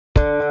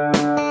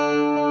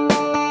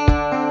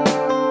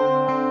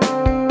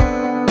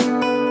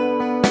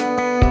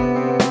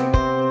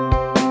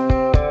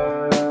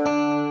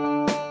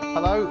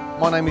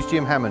name is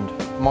Jim Hammond.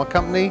 My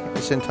company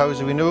is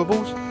Sentosa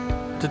Renewables.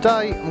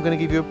 Today I'm going to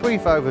give you a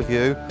brief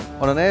overview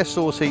on an air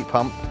source heat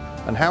pump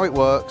and how it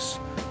works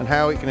and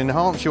how it can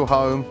enhance your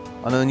home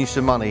and earn you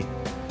some money,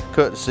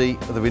 courtesy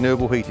of the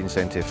Renewable Heat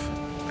Incentive.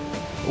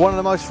 One of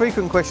the most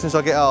frequent questions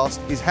I get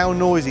asked is how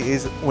noisy it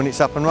is when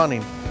it's up and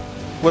running.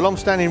 Well, I'm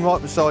standing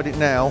right beside it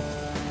now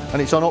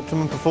and it's on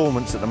optimum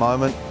performance at the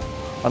moment,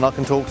 and I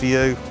can talk to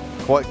you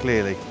quite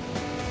clearly.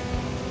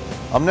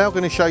 I'm now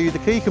going to show you the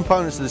key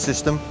components of the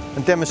system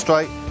and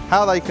demonstrate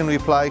how they can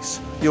replace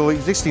your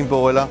existing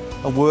boiler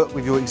and work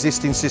with your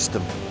existing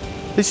system.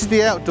 This is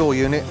the outdoor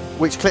unit,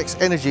 which collects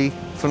energy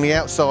from the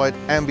outside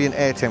ambient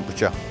air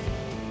temperature.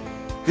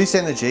 This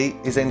energy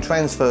is then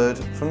transferred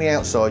from the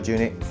outside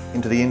unit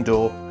into the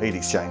indoor heat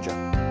exchanger.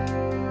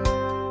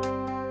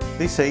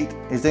 This heat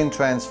is then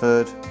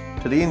transferred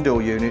to the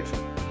indoor unit,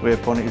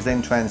 whereupon it is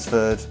then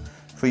transferred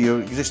through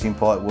your existing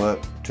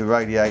pipework to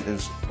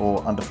radiators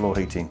or underfloor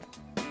heating.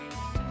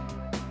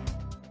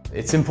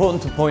 It's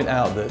important to point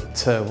out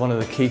that one of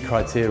the key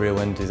criteria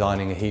when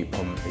designing a heat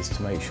pump is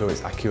to make sure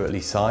it's accurately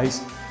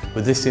sized.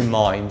 With this in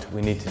mind,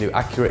 we need to do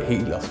accurate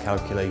heat loss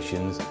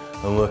calculations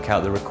and work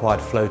out the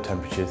required flow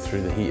temperature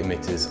through the heat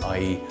emitters,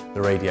 i.e.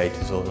 the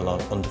radiators or the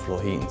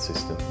underfloor heating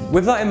system.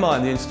 With that in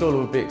mind, the installer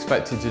would be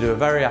expected to do a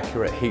very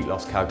accurate heat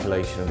loss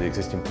calculation of the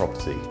existing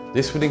property.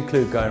 This would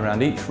include going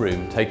around each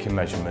room, taking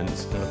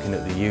measurements and looking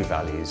at the U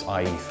values,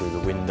 i.e. through the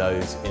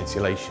windows,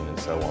 insulation and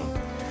so on.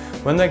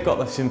 When they've got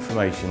this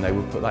information, they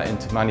would put that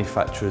into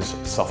manufacturer's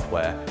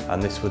software,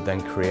 and this would then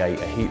create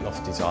a heat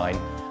loss design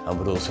and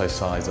would also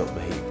size up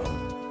the heat pump.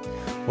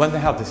 When they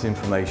have this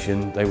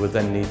information, they would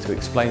then need to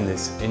explain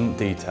this in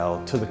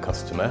detail to the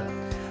customer,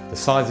 the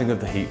sizing of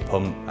the heat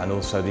pump and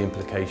also the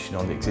implication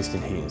on the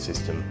existing heating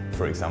system,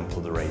 for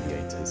example the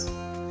radiators.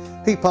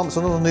 Heat pumps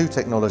are not a new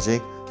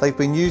technology. They've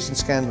been used in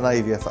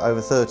Scandinavia for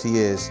over 30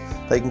 years.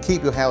 They can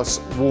keep your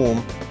house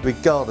warm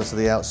regardless of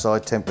the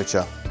outside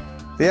temperature.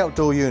 The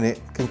outdoor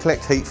unit can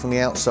collect heat from the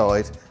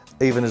outside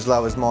even as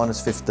low as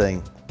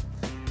 -15.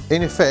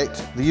 In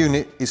effect, the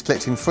unit is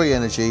collecting free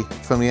energy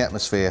from the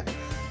atmosphere.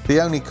 The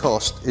only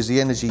cost is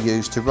the energy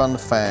used to run the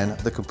fan,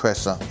 the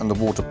compressor and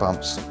the water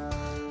pumps.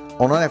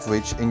 On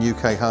average in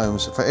UK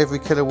homes, for every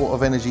kilowatt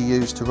of energy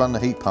used to run the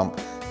heat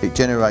pump, it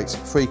generates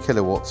 3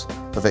 kilowatts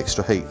of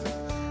extra heat.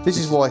 This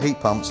is why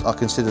heat pumps are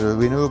considered a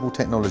renewable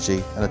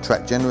technology and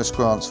attract generous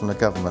grants from the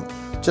government,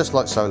 just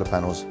like solar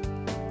panels.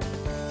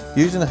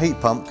 Using a heat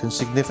pump can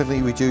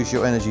significantly reduce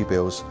your energy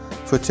bills.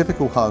 For a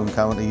typical home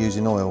currently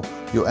using oil,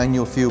 your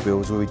annual fuel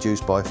bills will reduce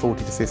by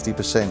 40 to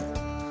 50%.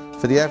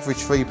 For the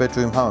average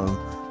 3-bedroom home,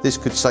 this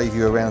could save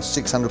you around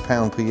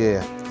 £600 per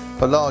year.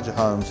 For larger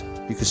homes,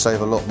 you could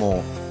save a lot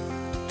more.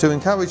 To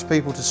encourage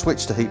people to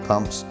switch to heat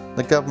pumps,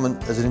 the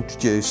government has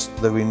introduced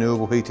the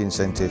Renewable Heat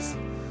Incentive.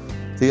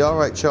 The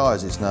RHI,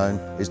 as it's known,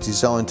 is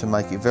designed to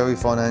make it very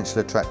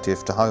financially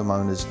attractive to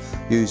homeowners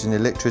using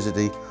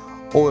electricity,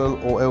 oil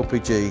or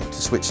LPG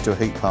to switch to a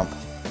heat pump.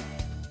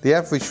 The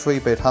average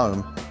 3-bed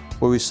home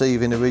will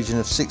receive in the region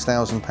of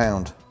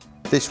 £6,000.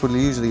 This will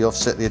usually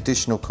offset the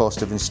additional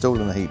cost of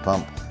installing a heat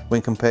pump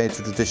when compared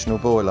to a traditional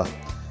boiler,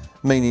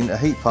 meaning a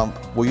heat pump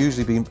will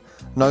usually be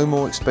no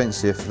more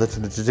expensive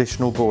than a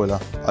traditional boiler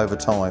over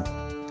time.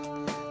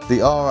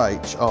 The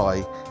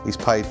RHI is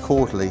paid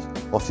quarterly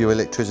off your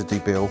electricity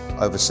bill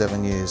over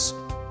 7 years.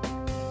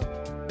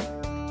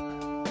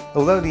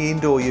 Although the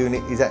indoor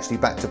unit is actually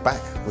back to back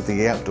with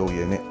the outdoor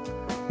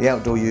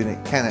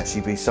unit can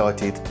actually be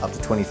sited up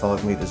to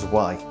 25 metres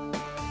away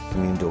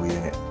from the indoor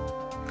unit.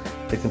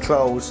 The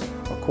controls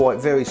are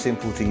quite very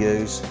simple to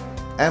use.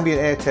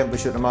 Ambient air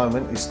temperature at the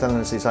moment is telling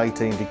us it's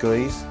 18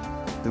 degrees.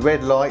 The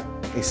red light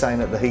is saying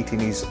that the heating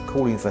is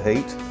calling for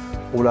heat,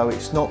 although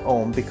it's not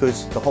on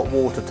because the hot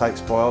water takes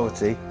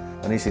priority,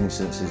 and this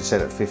instance is set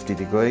at 50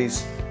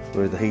 degrees,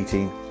 whereas the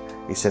heating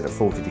is set at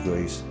 40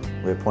 degrees,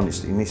 whereupon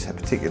it's, in this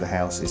particular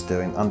house, is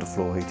doing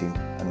underfloor heating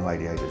and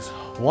radiators.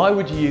 Why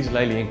would you use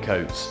Leyland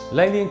coats?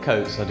 Leyland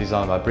coats are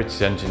designed by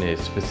British engineers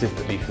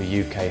specifically for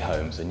UK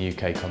homes and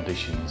UK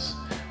conditions.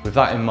 With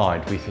that in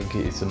mind, we think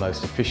it is the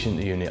most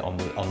efficient unit on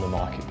the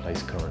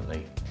marketplace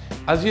currently.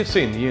 As you've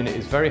seen, the unit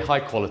is very high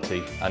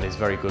quality and is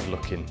very good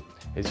looking.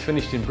 It's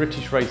finished in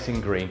British racing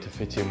green to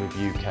fit in with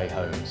UK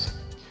homes.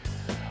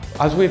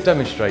 As we've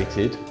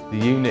demonstrated, the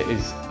unit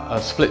is a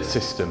split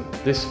system.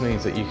 This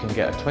means that you can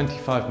get a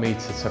 25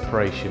 metre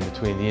separation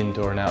between the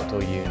indoor and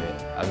outdoor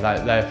unit,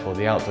 and therefore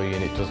the outdoor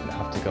unit doesn't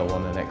have to go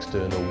on an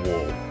external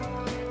wall.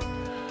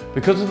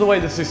 Because of the way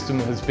the system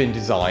has been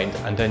designed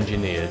and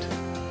engineered,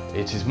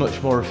 it is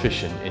much more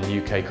efficient in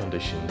UK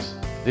conditions.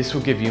 This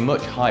will give you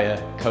much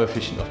higher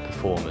coefficient of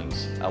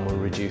performance and will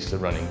reduce the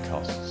running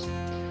costs.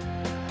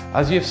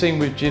 As you've seen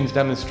with Jim's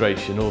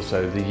demonstration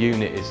also, the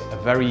unit is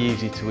very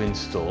easy to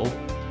install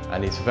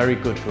and it's very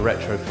good for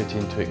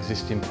retrofitting to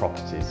existing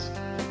properties.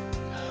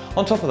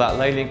 On top of that,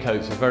 Leyland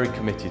Coats are very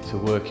committed to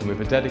working with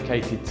a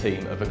dedicated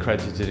team of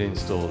accredited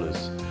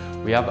installers.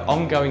 We have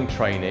ongoing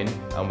training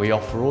and we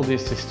offer all the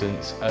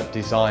assistance at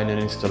design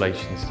and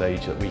installation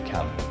stage that we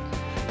can.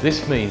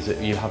 This means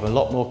that you have a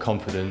lot more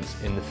confidence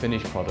in the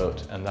finished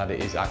product and that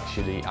it is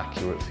actually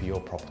accurate for your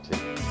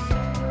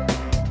property.